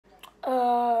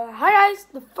Hi guys,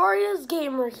 the Furious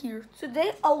Gamer here.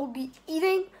 Today I will be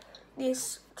eating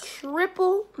this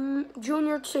triple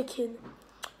junior chicken.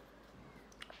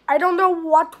 I don't know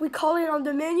what we call it on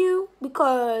the menu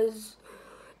because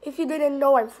if you didn't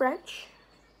know, I'm French.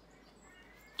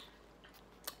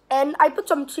 And I put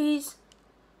some cheese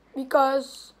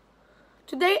because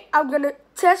today I'm gonna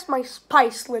test my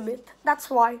spice limit. That's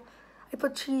why I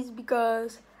put cheese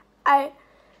because I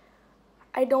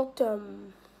don't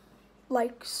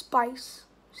like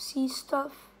spicy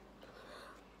stuff.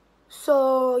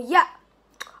 So yeah.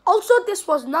 Also, this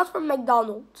was not from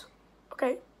McDonald's.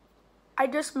 Okay, I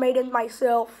just made it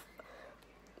myself.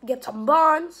 Get some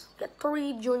buns, get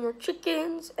 3 junior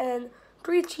chickens, and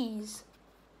 3 cheese.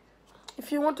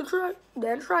 If you want to try,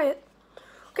 then try it.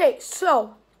 Okay,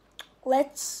 so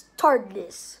let's start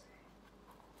this.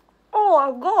 Oh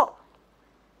my god.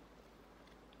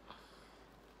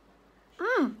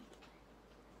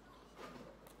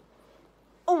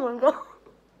 Oh my god.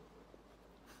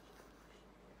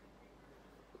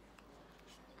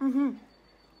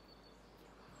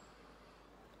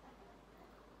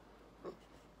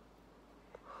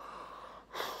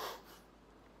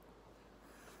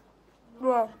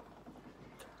 Bro,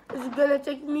 it's gonna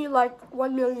take me like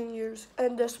 1,000,000 years,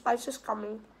 and the spice is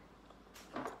coming.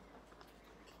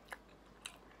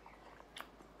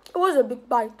 It was a big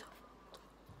bite.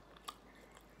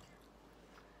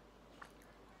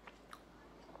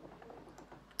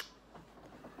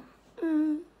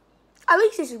 At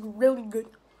least it's really good.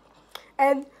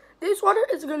 And this water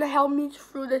is gonna help me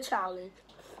through the challenge.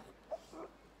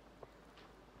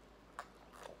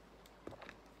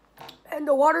 And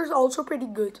the water is also pretty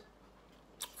good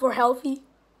for healthy.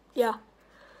 Yeah.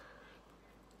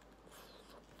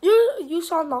 You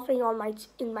saw nothing on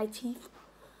in my teeth.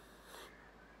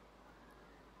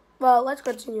 Well, let's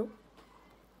continue.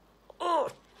 Oh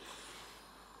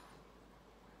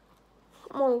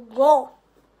my god.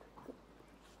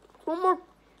 So much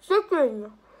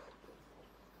chicken.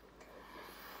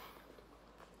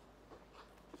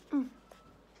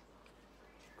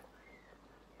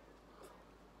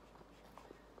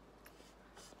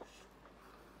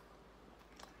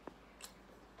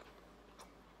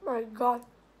 My god.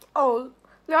 Oh,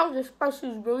 now the spice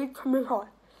is really coming hot.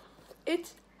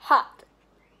 It's hot.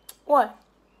 What?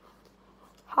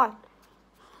 Hot.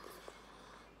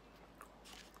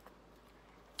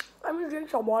 Let me drink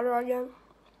some water again.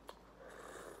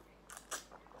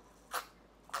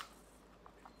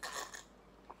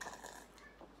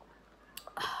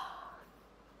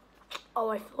 Oh,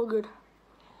 I feel good.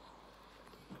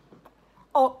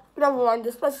 Oh, never mind.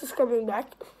 The spice is coming back.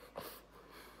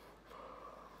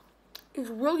 It's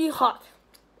really hot.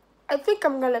 I think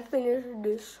I'm gonna finish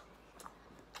this.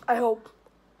 I hope.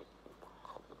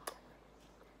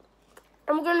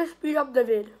 I'm gonna speed up the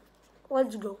vid.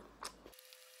 Let's go.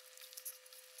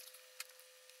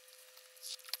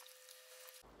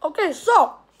 Okay,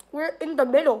 so we're in the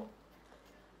middle.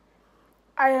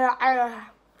 I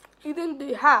eaten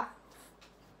the half,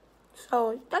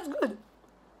 so that's good.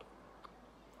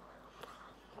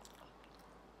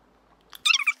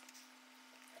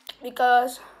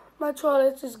 Because my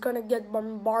toilet is gonna get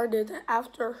bombarded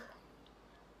after.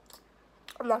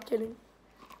 I'm not kidding.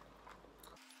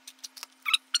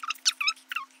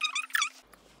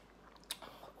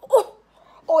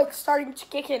 Oh, it's starting to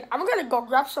kick in. I'm gonna go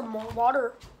grab some more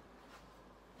water.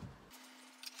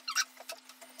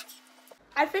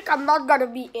 I think I'm not gonna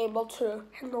be able to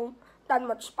handle that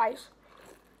much spice.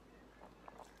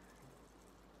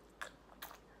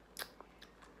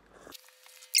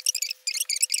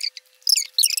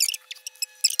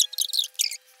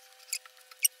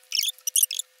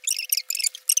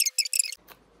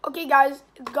 Okay guys,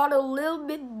 it got a little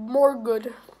bit more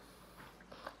good.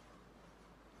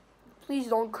 Please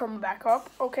don't come back up,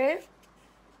 okay?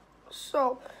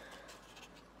 So,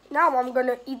 now I'm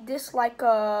gonna eat this like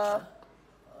a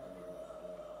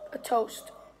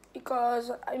toast.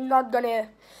 Because I'm not gonna...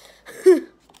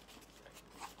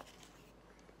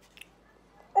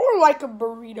 or like a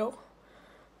burrito.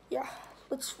 Yeah,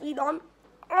 let's feed on.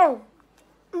 Oh!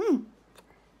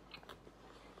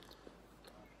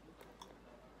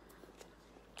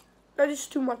 That is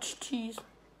too much cheese.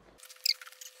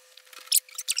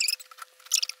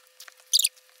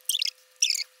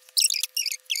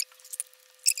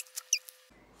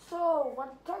 So,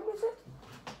 what time is it?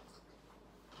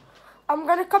 I'm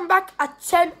gonna come back at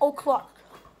 10 o'clock.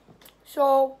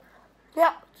 So,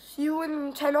 yeah, see you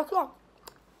in 10 o'clock.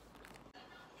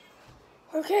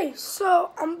 Okay,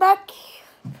 so I'm back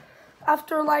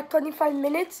after like 25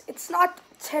 minutes. It's not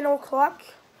 10 o'clock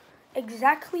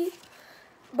exactly,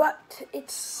 but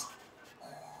it's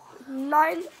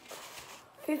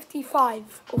 9:55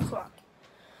 o'clock.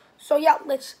 So yeah,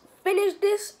 let's finish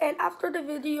this, and after the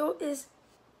video is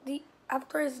the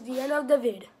end of the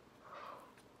vid.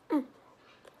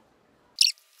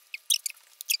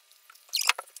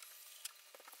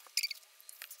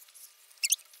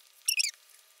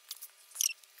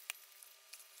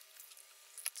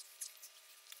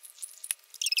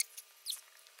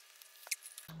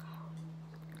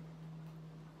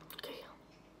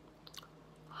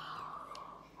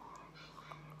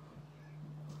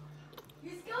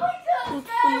 Let's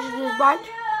finish this bite.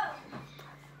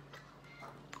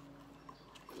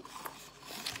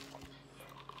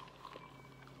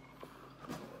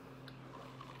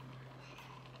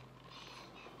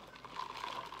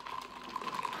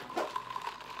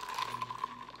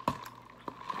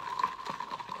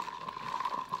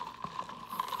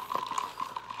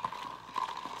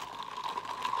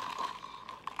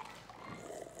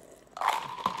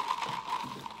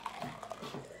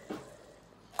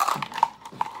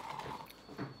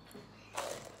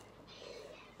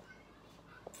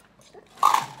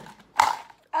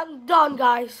 I'm done,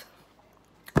 guys.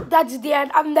 That's the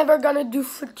end. I'm never gonna do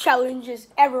food challenges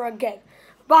ever again.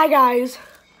 Bye, guys.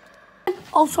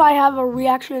 Also, I have a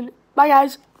reaction. Bye,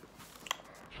 guys.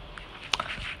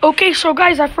 Okay, so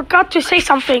guys, I forgot to say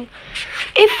something.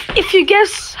 If you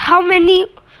guess how many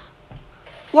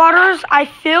waters I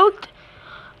filled,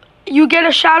 you get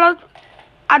a shout out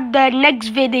at the next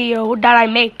video that I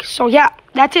make. So yeah,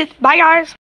 that's it. Bye, guys.